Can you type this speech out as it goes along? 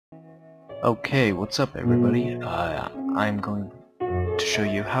Okay, what's up everybody? I'm going to show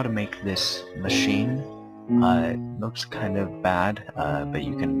you how to make this machine. It looks kind of bad, but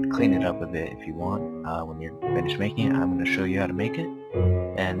you can clean it up a bit if you want. When you're finished making it, I'm going to show you how to make it.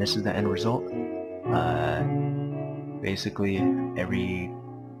 And this is the end result. Basically, the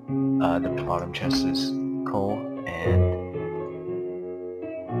bottom chest is coal, and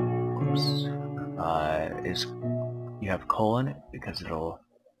you have coal in it because it'll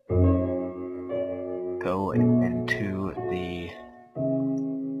go into the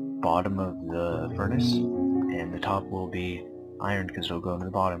bottom of the furnace, and the top will be iron because it'll go into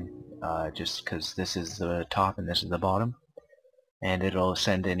the bottom, just because this is the top and this is the bottom, and it'll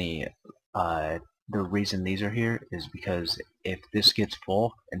send any the reason these are here is because if this gets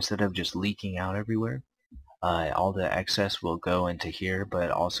full, instead of just leaking out everywhere, all the excess will go into here, but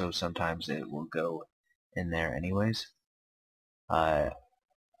also sometimes it will go in there anyways.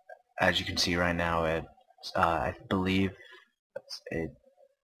 As you can see right now, I believe it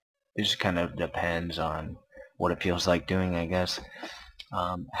just kind of depends on what it feels like doing, I guess.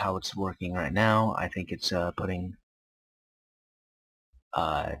 How it's working right now, I think it's putting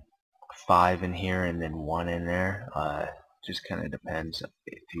 5 in here and then 1 in there. Just kind of depends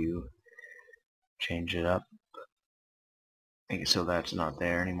if you change it up. Make it so that's not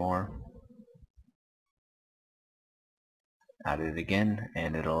there anymore. Add it again,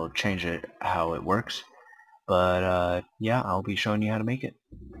 and it'll change it how it works. But yeah, I'll be showing you how to make it.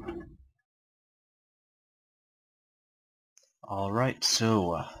 Alright,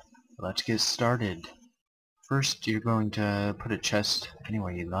 so let's get started. First, you're going to put a chest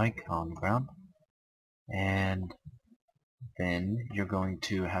anywhere you like on the ground, and then you're going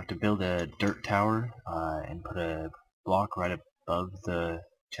to have to build a dirt tower and put a block right above the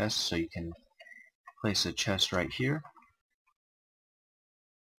chest, so you can place a chest right here,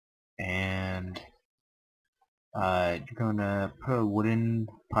 and you're going to put a wooden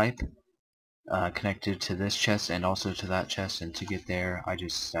pipe connected to this chest and also to that chest, and to get there I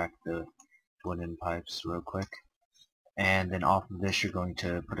just stacked the wooden pipes real quick. And then off of this you're going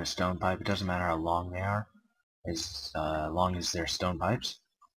to put a stone pipe. It doesn't matter how long they are, as long as they're stone pipes.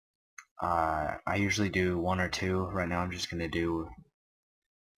 I usually do 1 or 2. Right now I'm just going to do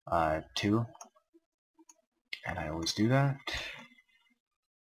 2, and I always do that.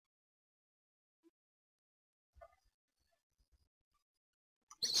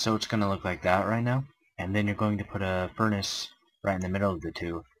 So it's going to look like that right now, and then you're going to put a furnace right in the middle of the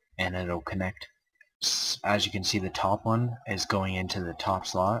 2, and it'll connect. As you can see, the top one is going into the top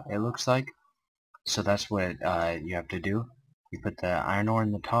slot, it looks like. So that's what you have to do. You put the iron ore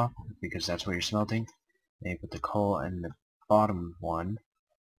in the top because that's what you're smelting. Then you put the coal in the bottom one,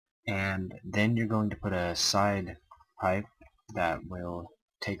 and then you're going to put a side pipe that will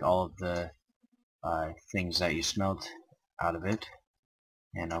take all of the things that you smelt out of it.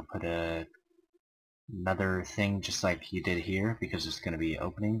 And I'll put another thing just like you did here, because it's going to be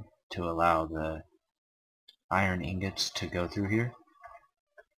opening to allow the iron ingots to go through here,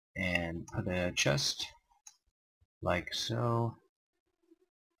 and put a chest like so.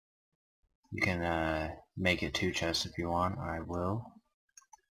 You can make it 2 chests if you want. I will.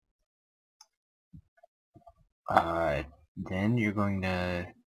 Then you're going to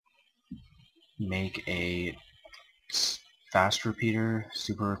make a fast repeater,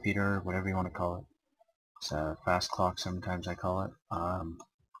 super repeater, whatever you want to call it. It's a fast clock sometimes I call it.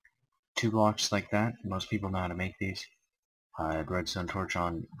 2 blocks like that. Most people know how to make these. Redstone torch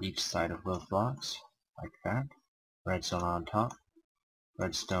on each side of both blocks, like that. Redstone on top,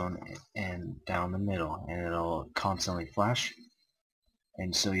 redstone and down the middle, and it'll constantly flash.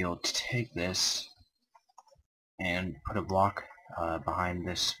 And so you'll take this and put a block behind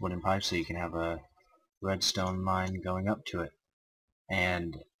this wooden pipe so you can have a redstone mine going up to it.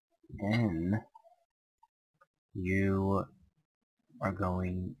 And then you are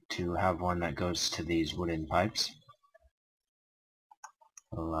going to have one that goes to these wooden pipes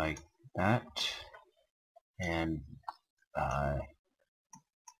like that, and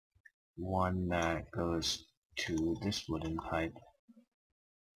one that goes to this wooden pipe,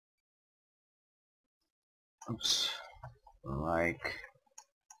 oops, like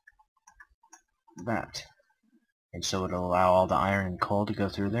that. And so it'll allow all the iron and coal to go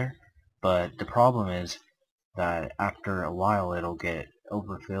through there. But the problem is that after a while it'll get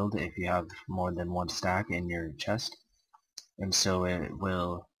overfilled if you have more than 1 stack in your chest, and so it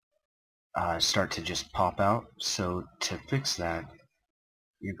will start to just pop out. So to fix that,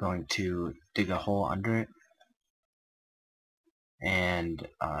 you're going to dig a hole under it and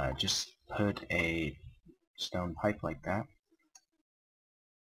just put a stone pipe like that,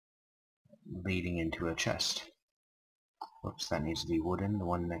 leading into a chest. Whoops, that needs to be wooden. The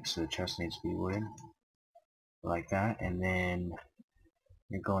one next to the chest needs to be wooden. Like that, and then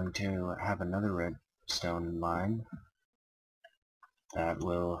you're going to have another redstone line that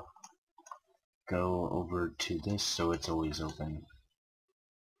will go over to this so it's always open.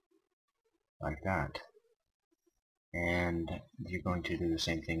 Like that. And you're going to do the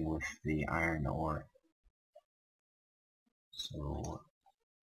same thing with the iron ore. So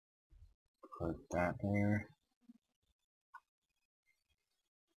put that there.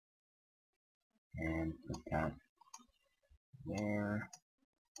 And put that there.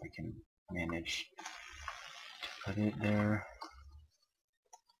 I can manage to put it there.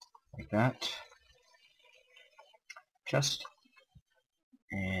 Like that. Just.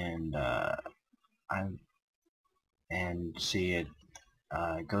 And see it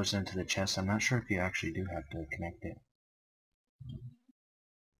goes into the chest. I'm not sure if you actually do have to connect it.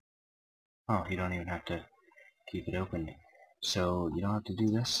 Oh, you don't even have to keep it open. So you don't have to do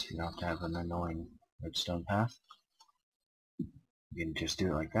this. You don't have to have an annoying redstone path. You can just do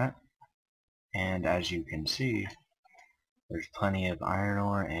it like that. And as you can see, there's plenty of iron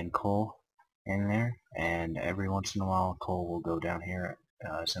ore and coal in there. And every once in a while, coal will go down here.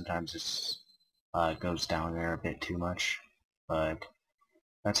 Sometimes it goes down there a bit too much, but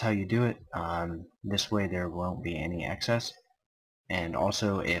that's how you do it. This way there won't be any excess. And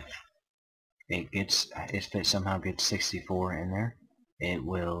also, if it somehow gets 64 in there, it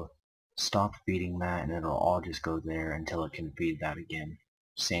will stop feeding that, and it'll all just go there until it can feed that again.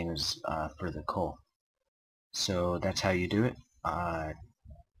 Same as for the coal. So that's how you do it.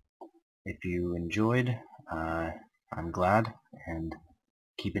 If you enjoyed, I'm glad, and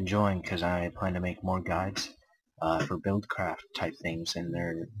keep enjoying, because I plan to make more guides for Buildcraft type things, and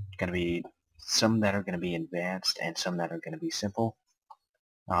they're going to be some that are going to be advanced and some that are going to be simple.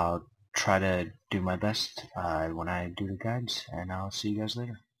 I'll try to do my best when I do the guides, and I'll see you guys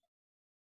later.